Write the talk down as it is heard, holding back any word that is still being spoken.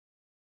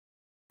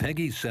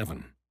Peggy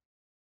 7.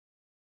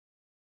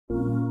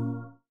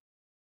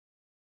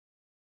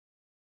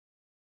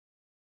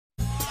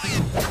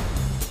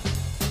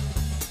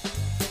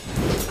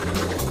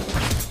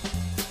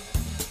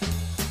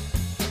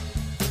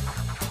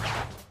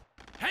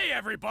 Hey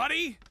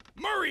everybody!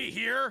 Murray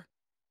here!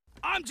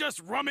 I'm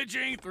just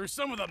rummaging through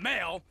some of the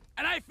mail,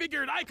 and I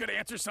figured I could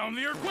answer some of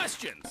your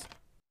questions.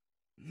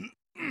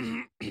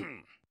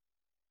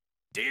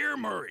 Dear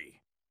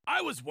Murray,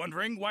 I was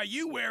wondering why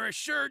you wear a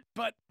shirt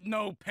but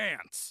no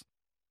pants.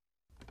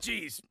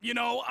 Geez, you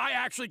know, I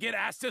actually get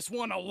asked this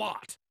one a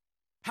lot.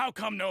 How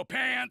come no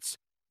pants?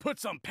 Put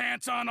some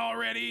pants on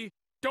already.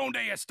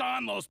 Donde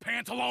están los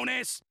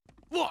pantalones?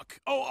 Look,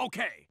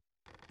 okay.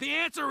 The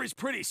answer is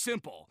pretty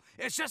simple.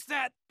 It's just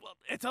that, well,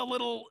 it's a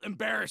little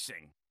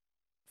embarrassing.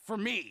 For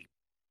me,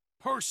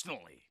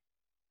 personally.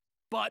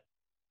 But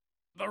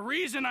the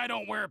reason I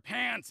don't wear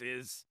pants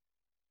is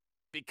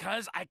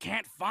because I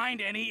can't find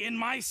any in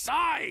my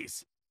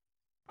size.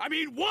 I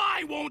mean,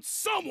 why won't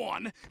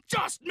someone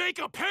just make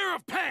a pair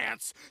of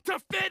pants to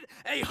fit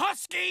a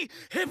husky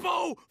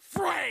hippo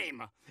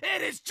frame?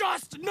 It is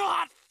just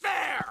not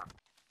fair!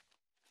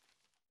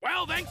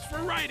 Well, thanks for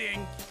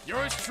writing.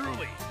 Yours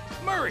truly,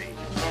 Murray.